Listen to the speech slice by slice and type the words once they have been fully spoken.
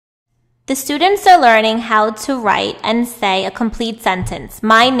The students are learning how to write and say a complete sentence.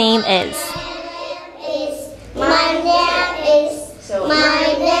 My name is. My name is.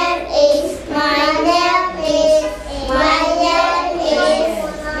 My name is. My name is. My name is.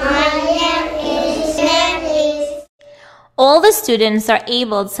 My name is. My name is. All the students are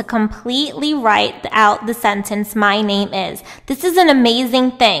able to completely write out the sentence, my name is. This is an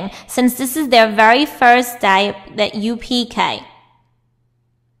amazing thing since this is their very first day at UPK.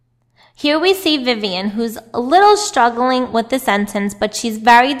 Here we see Vivian, who's a little struggling with the sentence, but she's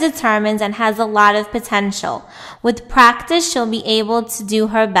very determined and has a lot of potential. With practice, she'll be able to do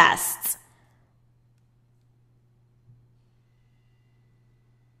her best.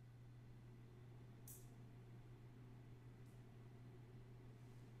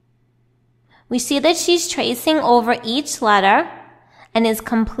 We see that she's tracing over each letter and is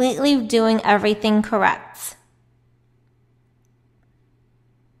completely doing everything correct.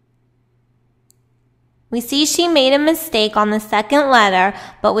 We see she made a mistake on the second letter,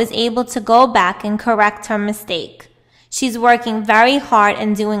 but was able to go back and correct her mistake. She's working very hard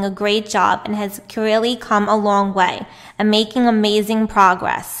and doing a great job and has really come a long way and making amazing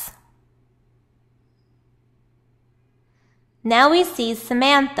progress. Now we see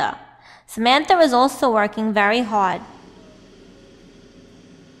Samantha. Samantha is also working very hard.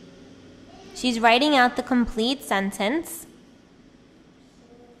 She's writing out the complete sentence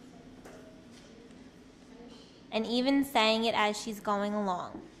and even saying it as she's going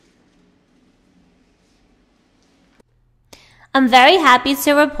along. I'm very happy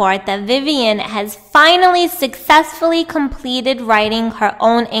to report that Vivian has finally successfully completed writing her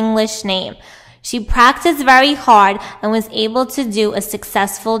own English name. She practiced very hard and was able to do a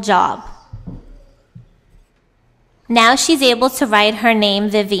successful job. Now she's able to write her name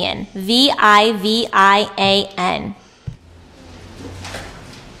Vivian, V-I-V-I-A-N.